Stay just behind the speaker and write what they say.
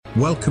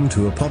Welcome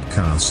to a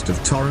podcast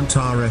of Torrent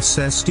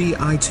RSS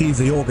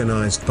DITV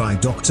organized by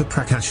Dr.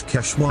 Prakash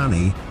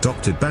Keshwani,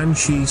 Dr.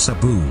 Banshi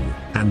Sabu,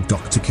 and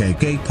Dr. K.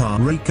 Gopal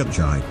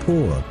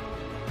Jaipur.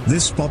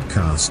 This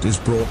podcast is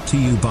brought to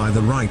you by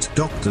the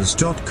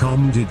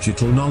rightdoctors.com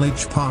digital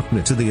knowledge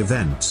partner to the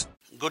event.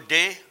 Good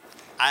day.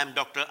 I am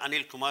Dr.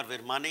 Anil Kumar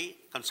Virmani,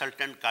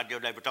 consultant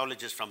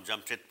cardio-diabetologist from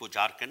Jamshedpur,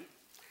 Jharkhand.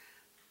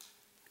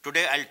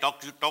 Today I'll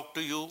talk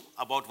to you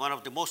about one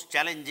of the most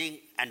challenging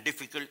and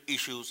difficult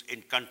issues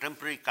in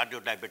contemporary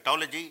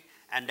cardio-diabetology,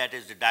 and that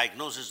is the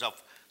diagnosis of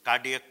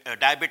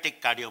diabetic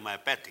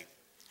cardiomyopathy.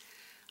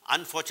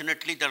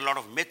 Unfortunately, there are a lot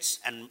of myths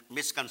and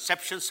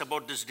misconceptions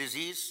about this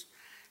disease.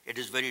 It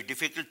is very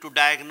difficult to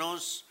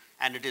diagnose,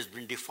 and it has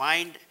been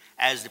defined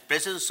as the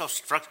presence of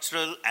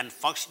structural and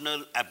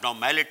functional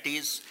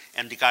abnormalities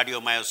in the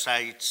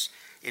cardiomyocytes,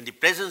 in the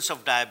presence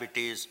of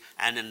diabetes,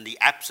 and in the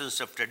absence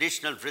of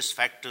traditional risk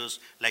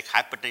factors like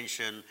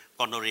hypertension,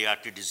 coronary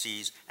artery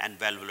disease, and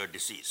valvular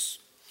disease.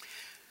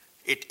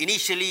 In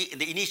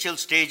the initial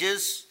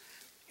stages,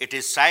 it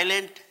is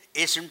silent,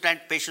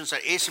 asymptomatic, patients are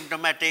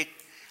asymptomatic,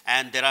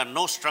 and there are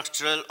no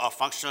structural or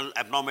functional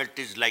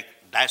abnormalities like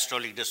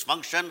diastolic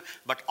dysfunction,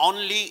 but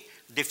only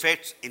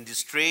defects in the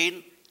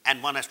strain,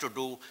 and one has to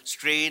do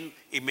strain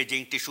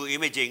imaging, tissue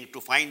imaging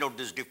to find out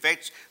these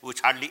defects,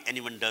 which hardly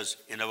anyone does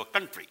in our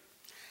country.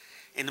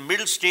 In the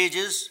middle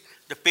stages,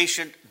 the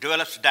patient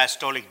develops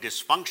diastolic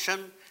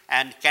dysfunction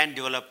and can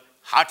develop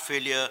heart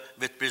failure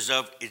with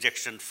preserved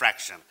ejection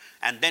fraction.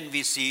 And then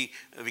we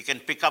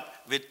can pick up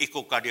with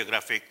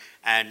echocardiographic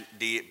and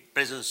the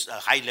presence,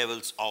 high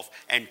levels of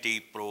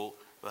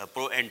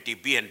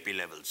pro-NT-BNP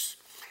levels.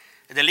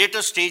 In the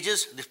later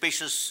stages, the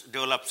patient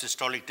develops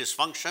systolic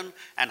dysfunction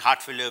and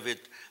heart failure with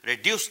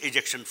reduced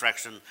ejection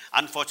fraction.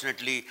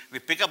 Unfortunately, we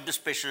pick up this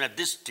patient at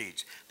this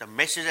stage. The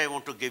message I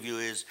want to give you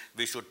is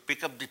we should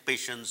pick up the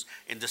patients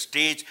in the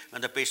stage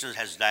when the patient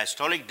has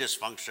diastolic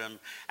dysfunction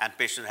and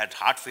patient had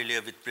heart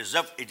failure with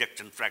preserved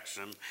ejection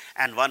fraction,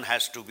 and one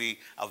has to be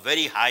a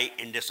very high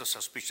index of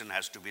suspicion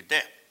has to be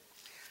there.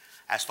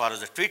 As far as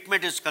the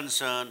treatment is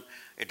concerned,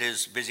 it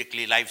is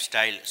basically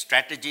lifestyle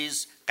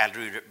strategies,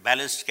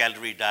 balanced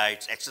calorie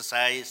diets,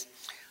 exercise,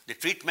 the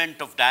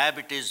treatment of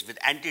diabetes with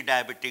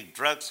anti-diabetic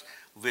drugs,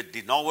 with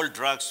the novel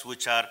drugs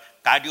which are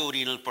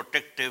cardiorenal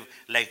protective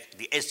like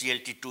the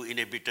SGLT2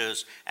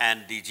 inhibitors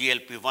and the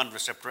GLP-1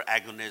 receptor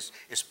agonists,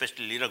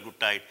 especially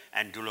liraglutide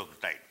and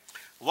dulaglutide.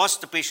 Once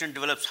the patient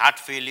develops heart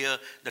failure,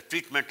 the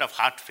treatment of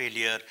heart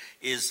failure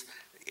is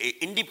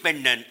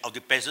independent of the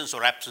presence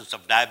or absence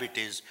of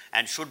diabetes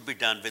and should be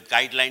done with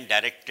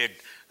guideline-directed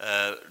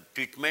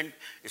treatment,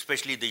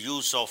 especially the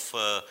use of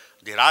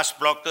the RAS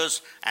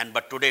blockers,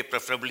 but today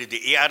preferably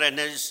the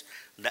ARNAs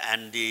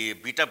and the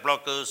beta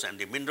blockers and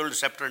the mineral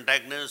receptor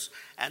antagonists,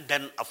 and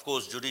then of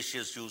course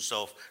judicious use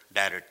of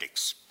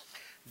diuretics.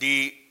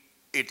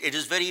 It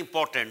is very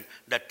important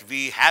that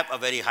we have a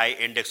very high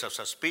index of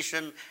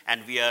suspicion,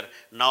 and there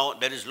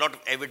is a lot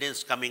of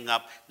evidence coming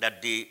up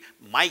that the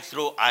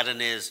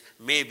microRNAs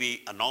may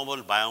be a normal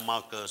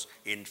biomarkers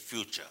in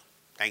future.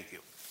 Thank you.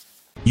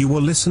 You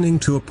were listening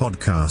to a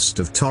podcast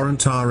of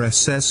Torrent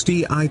RSS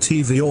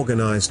DITV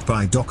organized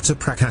by Dr.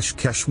 Prakash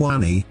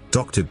Keshwani,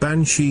 Dr.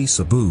 Banshi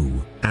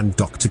Sabu, and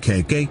Dr.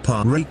 K.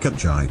 Gopal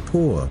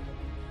Jaipur.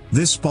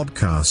 This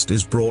podcast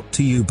is brought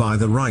to you by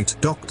the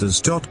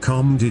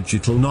rightdoctors.com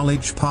digital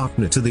knowledge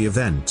partner to the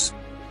event.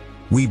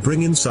 We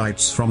bring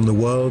insights from the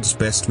world's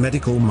best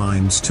medical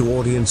minds to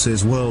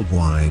audiences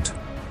worldwide.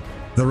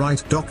 The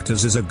Right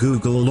Doctors is a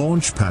Google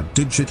Launchpad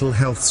digital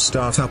health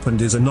startup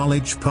and is a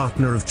knowledge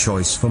partner of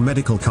choice for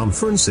medical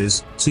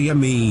conferences,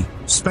 CME,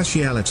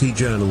 specialty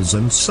journals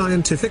and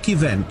scientific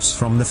events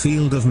from the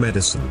field of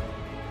medicine.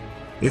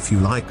 If you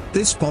liked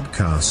this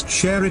podcast,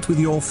 share it with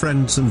your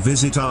friends and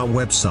visit our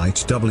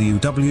website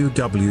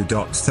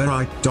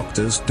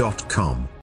www.therightdoctors.com.